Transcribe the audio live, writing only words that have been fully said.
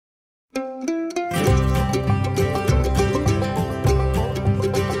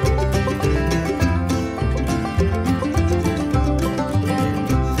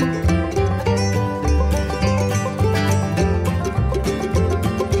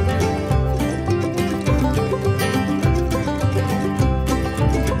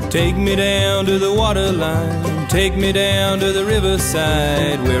Take me down to the waterline, take me down to the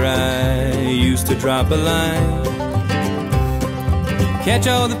riverside where I used to drop a line. Catch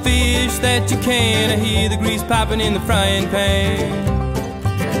all the fish that you can, I hear the grease popping in the frying pan.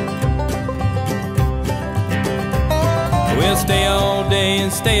 We'll stay all day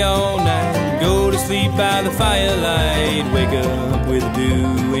and stay all night, go to sleep by the firelight, wake up with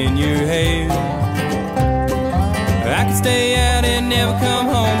dew in your hair. I could stay out and never come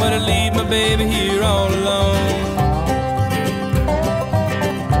home, but I'd leave my baby here all alone.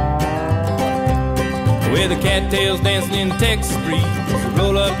 With the cattails dancing in the Texas breeze,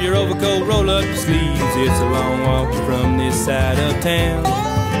 roll up your overcoat, roll up your sleeves. It's a long walk from this side of town.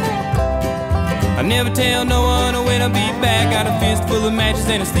 I never tell no one when I'll be back. Got a fist full of matches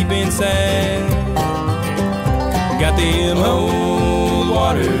and a sleeping sack. Got them old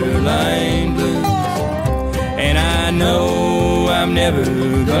waterline blues, and I know I'm never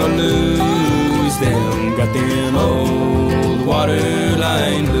gonna lose them. Got them old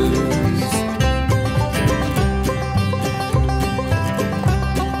waterline blues.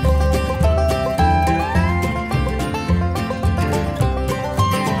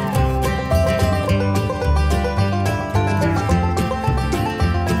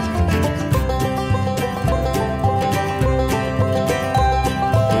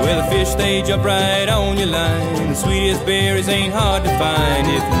 Fish, they jump right on your line. The sweetest berries ain't hard to find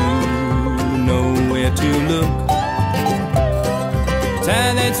if you know where to look.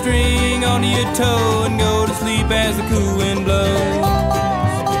 Tie that string onto your toe and go to sleep as the cool wind blows.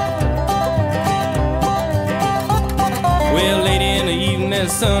 Well, late in the evening as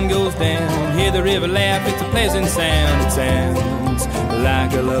the sun goes down, hear the river laugh, it's a pleasant sound. It sounds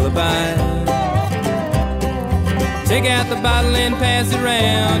like a lullaby. Take out the bottle and pass it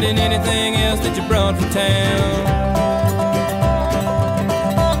around, and anything else that you brought from town.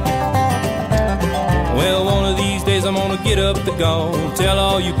 Well, one of these days I'm gonna get up the gall, tell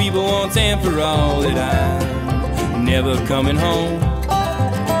all you people once and for all that I'm never coming home.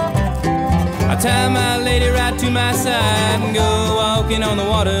 I tie my lady right to my side and go walking on the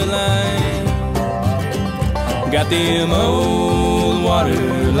waterline. Got them old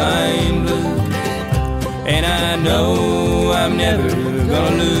waterline blues, and I know I'm never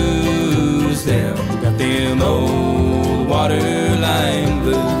gonna lose them. Got them old waterline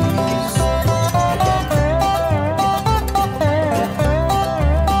blues.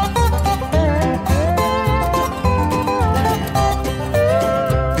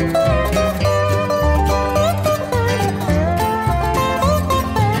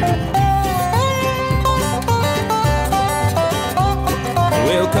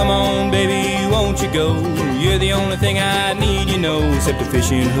 Well, come on, baby, won't you go? You're the only thing I need, you know, except a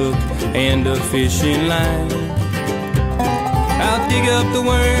fishing hook and a fishing line. I'll dig up the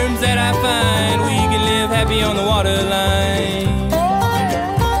worms that I find, we can live happy on the waterline.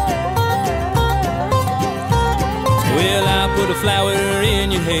 Well, I'll put a flower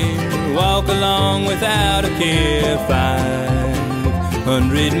in your hair, walk along without a care,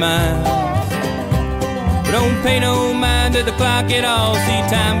 500 miles. Don't pay no mind to the clock at all. See,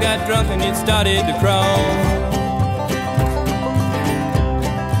 time got drunk and it started to crawl.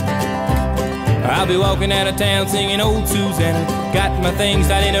 I'll be walking out of town singing old Susanna. Got my things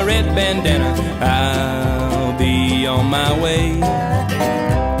tied in a red bandana. I'll be on my way.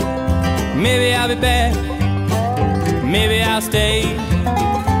 Maybe I'll be back, maybe I'll stay.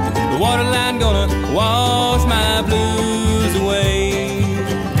 The waterline gonna wash my blues away.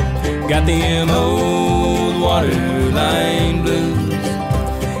 Got them old waterline blues,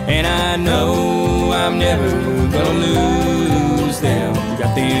 and I know I'm never gonna lose them.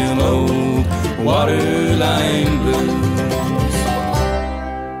 Got them old waterline blues.